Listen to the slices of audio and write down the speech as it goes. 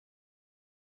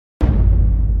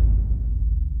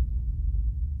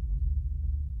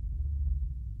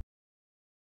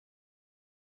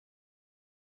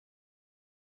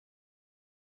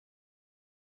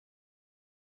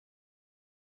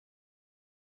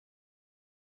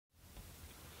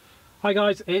Hi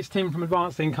guys, it's Tim from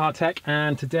Advanced In-Car Tech,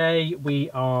 and today we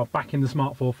are back in the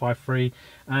Smart 453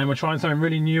 and we're trying something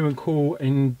really new and cool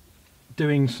in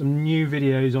doing some new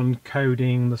videos on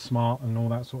coding the Smart and all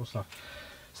that sort of stuff.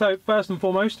 So first and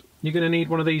foremost, you're going to need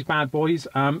one of these bad boys.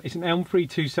 It's an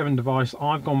ELM327 device.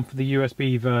 I've gone for the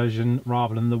USB version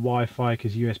rather than the Wi-Fi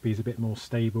because USB is a bit more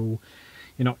stable.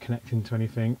 You're not connecting to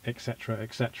anything, etc,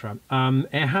 etc.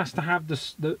 It has to have the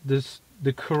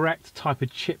correct type of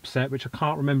chipset, which I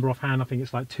can't remember offhand. I think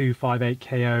it's like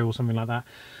 258KO or something like that.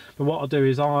 But what I'll do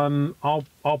is I'll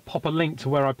pop a link to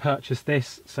where I purchased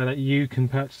this so that you can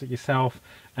purchase it yourself,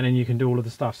 and then you can do all of the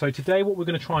stuff. So today what we're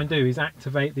going to try and do is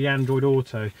activate the Android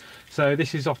Auto. So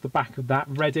this is off the back of that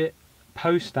Reddit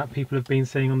post that people have been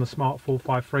seeing on the Smart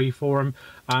 453 forum,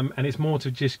 and it's more to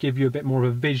just give you a bit more of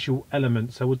a visual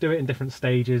element. So we'll do it in different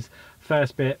stages.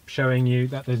 First bit showing you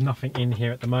that there's nothing in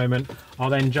here at the moment. I'll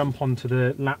then jump onto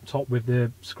the laptop with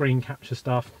the screen capture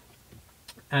stuff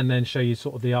and then show you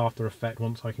sort of the after effect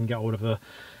once I can get hold of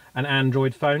an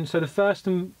Android phone. So the first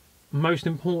and most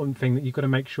important thing that you've got to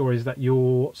make sure is that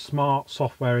your Smart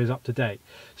software is up to date.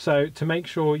 So to make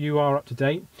sure you are up to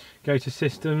date, go to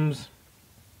Systems,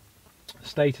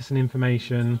 Status and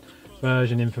Information,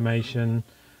 Version Information,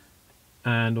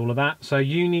 and all of that. So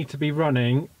you need to be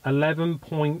running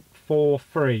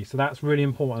 11.43, so that's really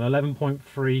important,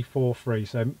 11.343.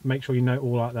 So make sure you note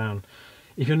all that down.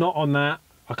 If you're not on that,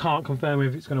 I can't confirm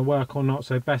if it's going to work or not,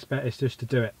 so best bet is just to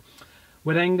do it.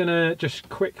 We're then going to just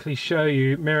quickly show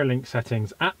you mirror link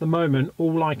settings. At the moment,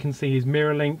 all I can see is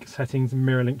mirror link settings and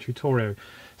mirror link tutorial.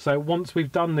 So once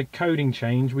we've done the coding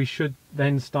change, we should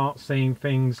then start seeing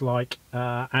things like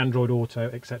Android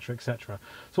Auto, etc, etc.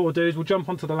 So what we'll do is we'll jump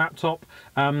onto the laptop,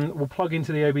 we'll plug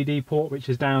into the OBD port, which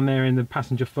is down there in the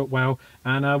passenger footwell,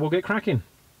 and we'll get cracking.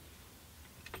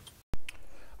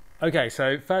 Okay,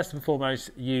 so first and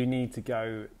foremost, you need to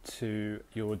go to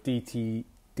your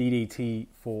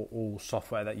DDT4ALL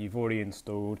software that you've already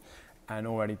installed and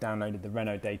already downloaded the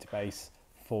Renault database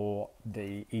for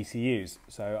the ECUs.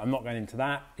 So I'm not going into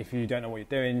that. If you don't know what you're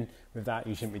doing with that,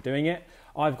 you shouldn't be doing it.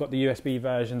 I've got the USB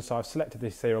version, so I've selected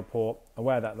this serial port,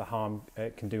 aware that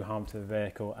it can do harm to the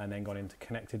vehicle, and then gone into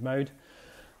connected mode.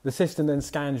 The system then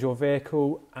scans your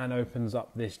vehicle and opens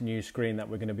up this new screen that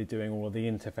we're going to be doing all of the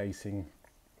interfacing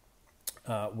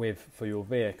with for your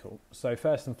vehicle. So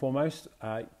first and foremost,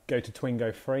 go to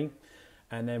Twingo 3,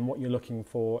 and then what you're looking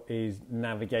for is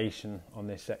navigation on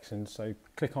this section. So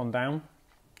click on down,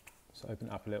 so open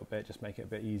it up a little bit, just make it a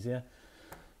bit easier.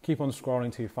 Keep on scrolling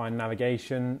till you find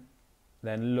navigation,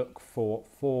 then look for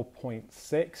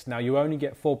 4.6. Now you only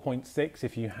get 4.6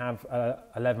 if you have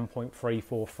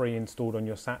 11.343 installed on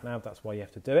your sat nav. That's why you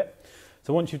have to do it.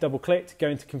 So once you've double clicked, go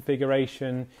into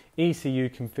configuration, ECU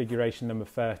configuration number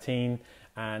 13,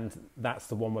 and that's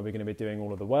the one where we're going to be doing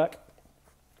all of the work.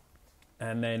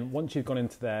 And then once you've gone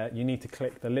into there, you need to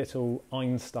click the little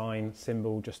Einstein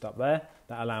symbol just up there.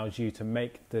 That allows you to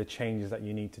make the changes that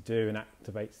you need to do and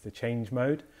activates the change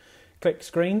mode. Click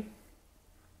screen.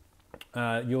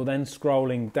 You're then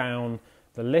scrolling down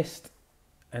the list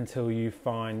until you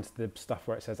find the stuff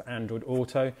where it says Android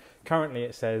Auto. Currently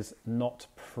it says not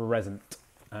present,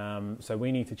 so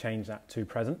we need to change that to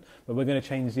present, but we're going to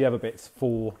change the other bits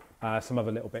for some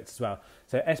other little bits as well.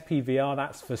 So SPVR,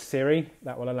 that's for Siri.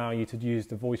 That will allow you to use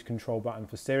the voice control button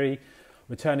for Siri.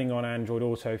 We're turning on Android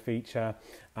Auto feature,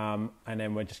 and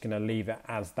then we're just going to leave it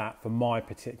as that for my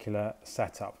particular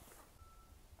setup.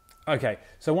 Okay,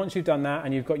 so once you've done that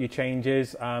and you've got your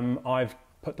changes, I've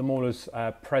put them all as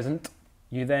present.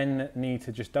 You then need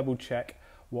to just double check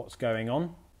what's going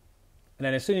on. And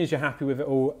then as soon as you're happy with it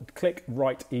all, click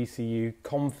Write ECU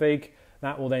Config.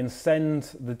 That will then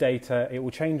send the data. It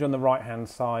will change on the right hand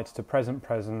side to present,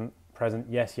 present, present,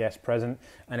 yes, yes, present.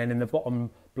 And then in the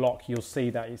bottom block, you'll see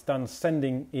that it's done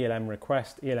sending ELM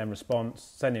request, ELM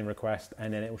response, sending request,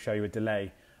 and then it will show you a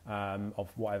delay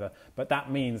of whatever. But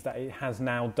that means that it has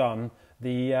now done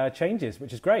the changes,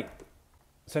 which is great.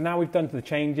 So now we've done the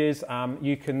changes,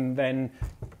 you then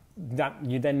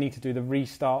need to do the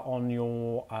restart on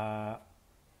your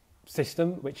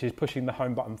system, which is pushing the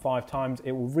home button 5 times.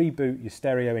 It will reboot your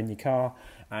stereo in your car,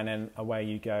 and then away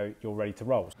you go, you're ready to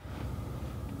roll.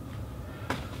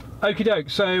 Okie doke,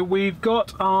 so we've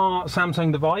got our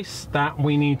Samsung device that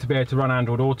we need to be able to run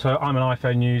Android Auto. I'm an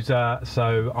iPhone user,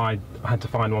 so I had to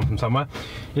find one from somewhere.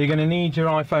 You're going to need your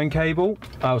iPhone cable,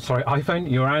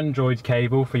 your Android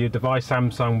cable for your device,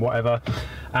 Samsung, whatever,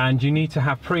 and you need to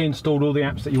have pre-installed all the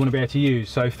apps that you want to be able to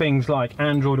use. So things like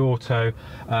Android Auto,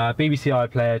 BBC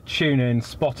iPlayer, TuneIn,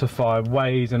 Spotify,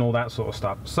 Waze, and all that sort of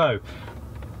stuff. So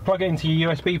plug it into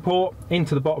your USB port,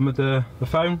 into the bottom of the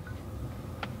phone.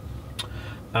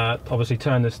 Obviously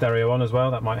turn the stereo on as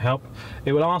well, that might help.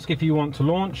 It will ask if you want to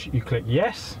launch, you click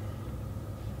yes.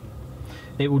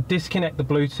 It will disconnect the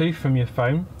Bluetooth from your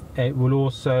phone. It will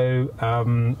also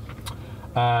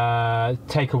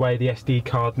take away the SD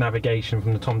card navigation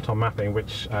from the TomTom mapping,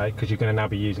 which because you're going to now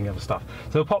be using other stuff.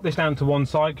 So we'll pop this down to one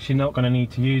side because you're not going to need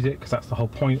to use it, because that's the whole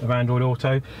point of Android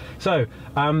Auto. So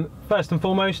first and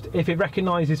foremost, if it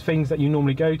recognises things that you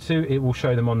normally go to, it will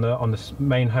show them on the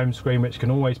main home screen, which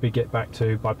can always be get back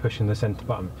to by pushing the centre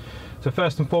button. So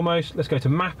first and foremost, let's go to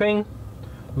mapping.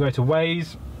 We'll go to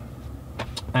Waze.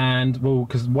 And well,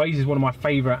 because Waze is one of my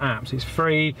favourite apps. It's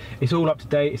free, it's all up to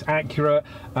date, it's accurate,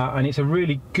 and it's a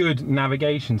really good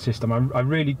navigation system. I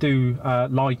really do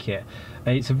like it.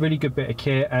 It's a really good bit of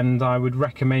kit, and I would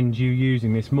recommend you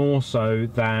using this more so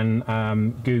than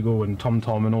Google and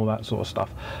TomTom and all that sort of stuff.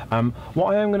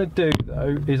 What I am going to do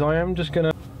though is I am just going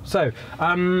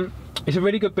to it's a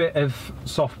really good bit of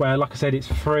software. Like I said, it's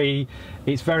free,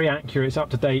 it's very accurate, it's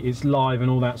up to date, it's live and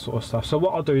all that sort of stuff. So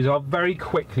what I'll do is I'll very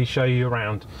quickly show you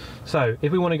around. So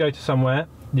if we want to go to somewhere,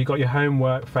 you've got your home,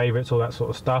 work, favourites, all that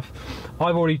sort of stuff.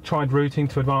 I've already tried routing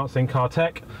to advanced in-car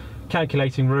tech,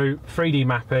 calculating route, 3D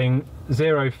mapping,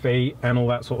 0 fee and all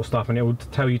that sort of stuff, and it will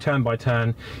tell you turn by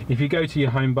turn. If you go to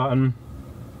your home button,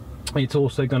 it's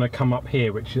also going to come up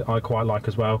here, which I quite like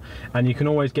as well, and you can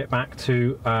always get back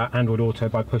to Android Auto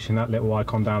by pushing that little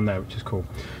icon down there, which is cool.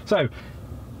 So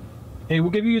it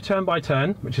will give you a turn by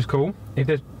turn, which is cool. If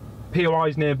there's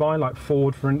POIs nearby, like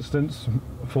Ford for instance,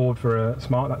 Ford for a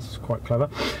smart, that's quite clever.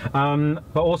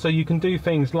 But also you can do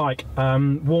things like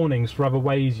warnings for other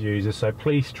Waze users, so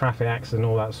police, traffic accident,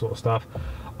 all that sort of stuff.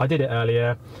 I did it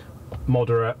earlier,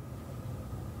 moderate.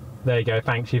 There you go,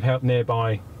 thanks, you've helped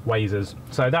nearby Wazers.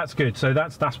 So that's good. So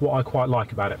that's what I quite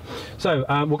like about it. So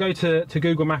we'll go to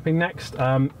Google Mapping next.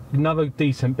 Another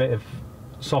decent bit of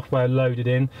software loaded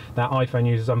in that iPhone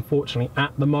users unfortunately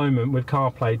at the moment with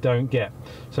CarPlay don't get.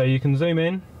 So you can zoom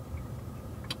in,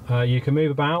 you can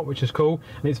move about, which is cool,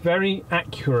 and it's very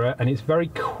accurate and it's very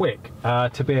quick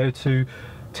to be able to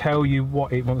tell you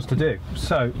what it wants to do.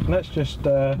 So let's just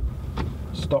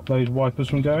stop those wipers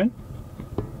from going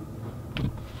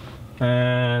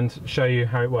and show you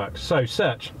how it works. So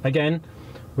search, again,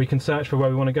 we can search for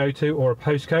where we want to go to or a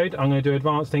postcode. I'm going to do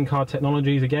advanced in-car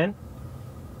technologies again.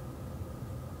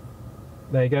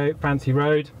 There you go, Fancy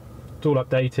Road, it's all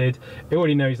updated. It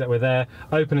already knows that we're there.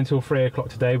 Open until 3 o'clock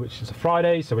today, which is a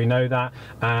Friday, so we know that.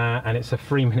 And it's a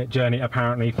 3-minute journey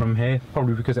apparently from here,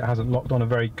 probably because it hasn't locked on a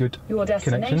very good Your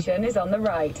destination connection. Is on the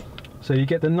right. So you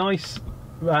get the nice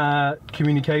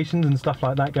communications and stuff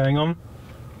like that going on.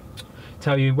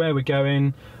 Tell you where we're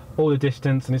going, all the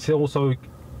distance, and it's also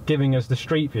giving us the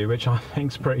street view, which I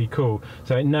think is pretty cool.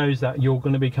 So it knows that you're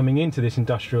going to be coming into this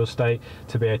industrial estate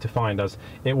to be able to find us.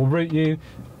 It will route you.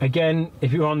 Again,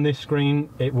 if you're on this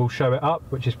screen, it will show it up,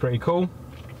 which is pretty cool.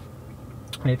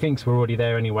 It thinks we're already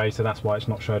there anyway, so that's why it's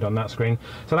not showed on that screen.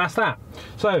 So that's that.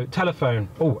 So telephone.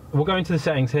 Oh, we'll go into the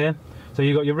settings here. So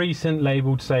you've got your recent,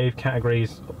 labeled, saved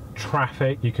categories.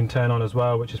 Traffic you can turn on as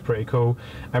well, which is pretty cool.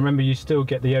 And remember, you still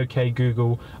get the OK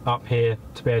Google up here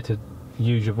to be able to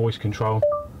use your voice control.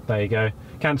 There you go.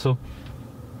 Cancel.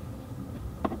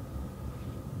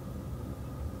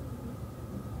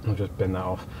 I'll just bin that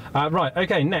off. Right,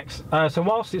 okay, next. So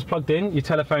whilst it's plugged in, your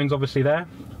telephone's obviously there.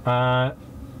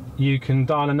 You can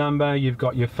dial a number, you've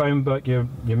got your phone book, your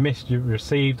missed, you've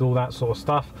received, all that sort of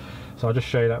stuff. So I'll just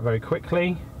show you that very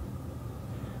quickly.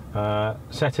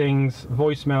 Settings,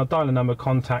 voicemail, dial a number,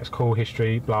 contacts, call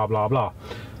history, blah blah blah.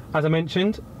 As I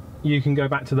mentioned, you can go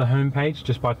back to the home page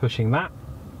just by pushing that.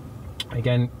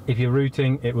 Again, if you're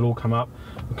routing, it will all come up.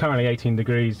 We're currently 18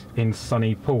 degrees in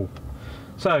sunny Poole.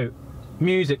 So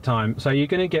music time, so you're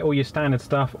going to get all your standard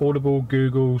stuff: Audible,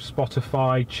 Google,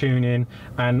 Spotify, TuneIn,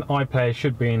 and iPlayer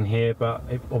should be in here, but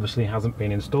it obviously hasn't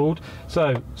been installed.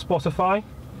 So Spotify,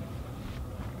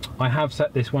 I have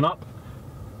set this one up.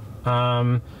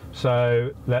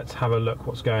 So let's have a look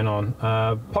what's going on.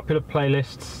 Popular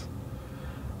playlists,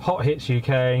 Hot Hits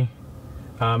UK.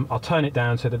 I'll turn it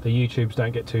down so that the YouTubes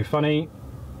don't get too funny.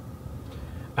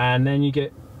 And then you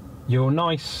get your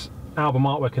nice album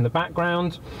artwork in the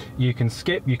background. You can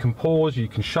skip, you can pause, you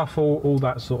can shuffle, all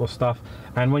that sort of stuff.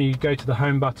 And when you go to the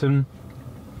home button,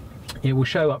 it will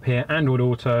show up here, Android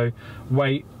Auto,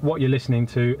 wait, what you're listening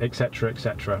to, etc,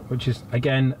 etc, which is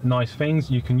again nice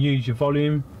things. You can use your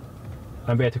volume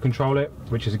and be able to control it,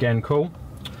 which is again cool.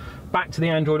 Back to the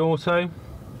Android Auto.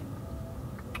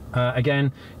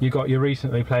 Again, you've got your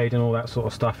recently played and all that sort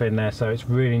of stuff in there, so it's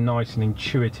really nice and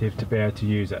intuitive to be able to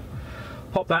use it.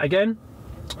 Pop that again.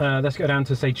 Let's go down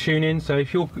to say tune in. So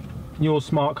if you're your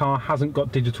smart car hasn't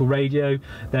got digital radio,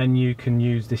 then you can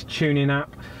use this tune-in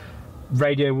app,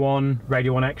 Radio 1,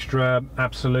 Radio 1 Extra,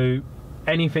 Absolute,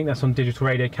 anything that's on digital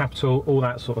radio, Capital, all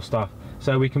that sort of stuff.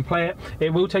 So we can play it.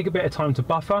 It will take a bit of time to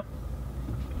buffer.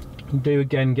 You do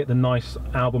again get the nice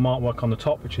album artwork on the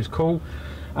top, which is cool.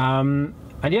 And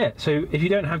yeah, so if you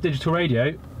don't have digital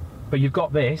radio, but you've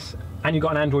got this, and you've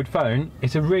got an Android phone,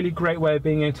 it's a really great way of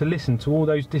being able to listen to all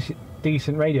those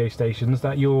decent radio stations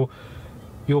that you're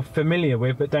familiar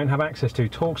with but don't have access to.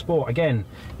 Talk Sport, again,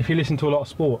 if you listen to a lot of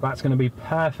sport, that's going to be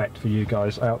perfect for you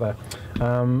guys out there.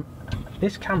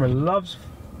 This camera loves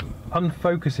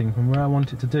unfocusing from where I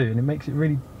want it to do, and it makes it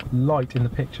really light in the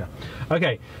picture.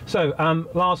 Okay, so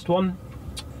last one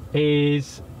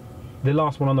is the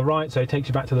last one on the right, so it takes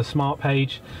you back to the smart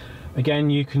page. Again,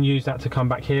 you can use that to come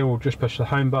back here, or just push the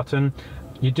home button.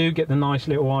 You do get the nice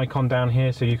little icon down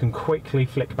here, so you can quickly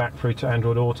flick back through to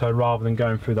Android Auto rather than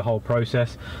going through the whole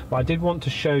process. But I did want to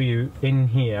show you in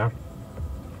here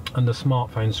on the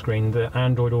smartphone screen the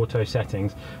Android Auto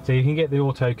settings, so you can get the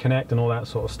auto connect and all that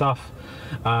sort of stuff.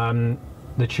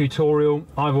 The tutorial,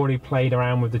 I've already played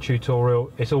around with the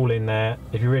tutorial. It's all in there.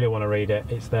 If you really want to read it,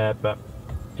 it's there, but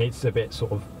it's a bit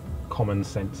sort of common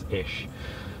sense-ish.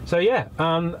 So yeah,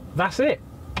 that's it.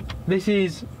 This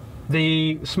is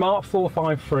the Smart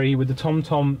 453 with the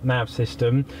TomTom nav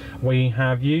system. We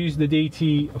have used the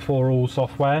DDT4ALL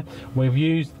software. We've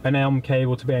used an ELM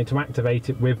cable to be able to activate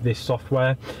it with this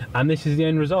software, and this is the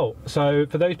end result. So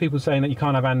for those people saying that you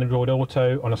can't have Android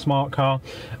Auto on a smart car,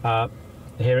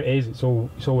 here it is. It's all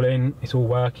in, it's all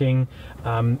working,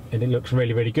 and it looks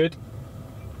really, really good.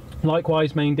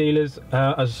 Likewise, main dealers,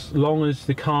 as long as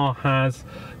the car has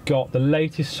got the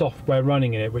latest software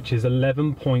running in it, which is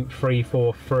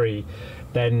 11.343,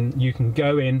 then you can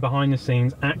go in behind the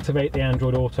scenes, activate the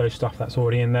Android Auto stuff that's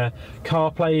already in there.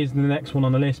 CarPlay is the next one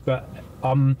on the list, but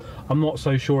I'm not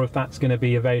so sure if that's going to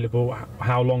be available,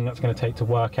 how long that's going to take to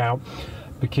work out,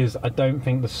 because I don't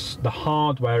think the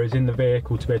hardware is in the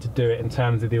vehicle to be able to do it in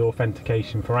terms of the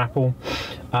authentication for Apple.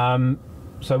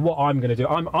 So what I'm going to do,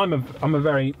 I'm a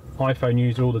very iPhone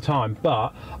user all the time,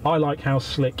 but I like how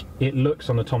slick it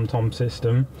looks on the TomTom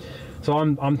system. So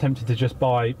I'm tempted to just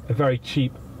buy a very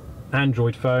cheap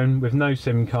Android phone with no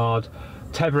SIM card,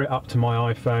 tether it up to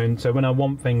my iPhone, so when I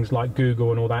want things like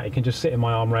Google and all that, it can just sit in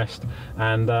my armrest,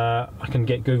 and I can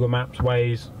get Google Maps,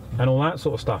 Waze, and all that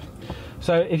sort of stuff.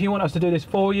 So if you want us to do this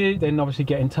for you, then obviously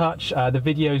get in touch. The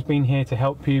video's been here to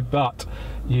help you, but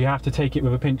you have to take it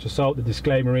with a pinch of salt. The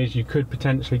disclaimer is you could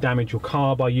potentially damage your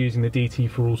car by using the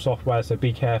DDT4ALL software, so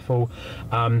be careful.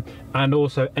 And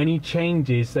also any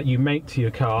changes that you make to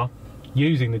your car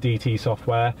using the DT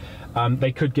software,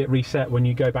 they could get reset when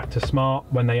you go back to Smart,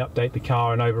 when they update the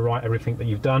car and overwrite everything that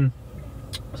you've done.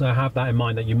 So have that in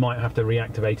mind, that you might have to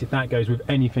reactivate it. That goes with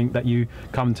anything that you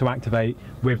come to activate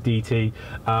with DT.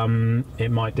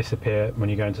 It might disappear when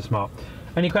you go into Smart.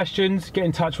 Any questions, get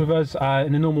in touch with us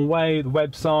in the normal way. The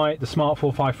website, the Smart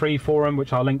 453 forum,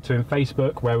 which I'll link to in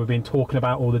Facebook, where we've been talking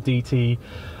about all the DT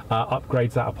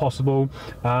upgrades that are possible.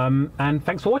 And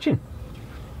thanks for watching.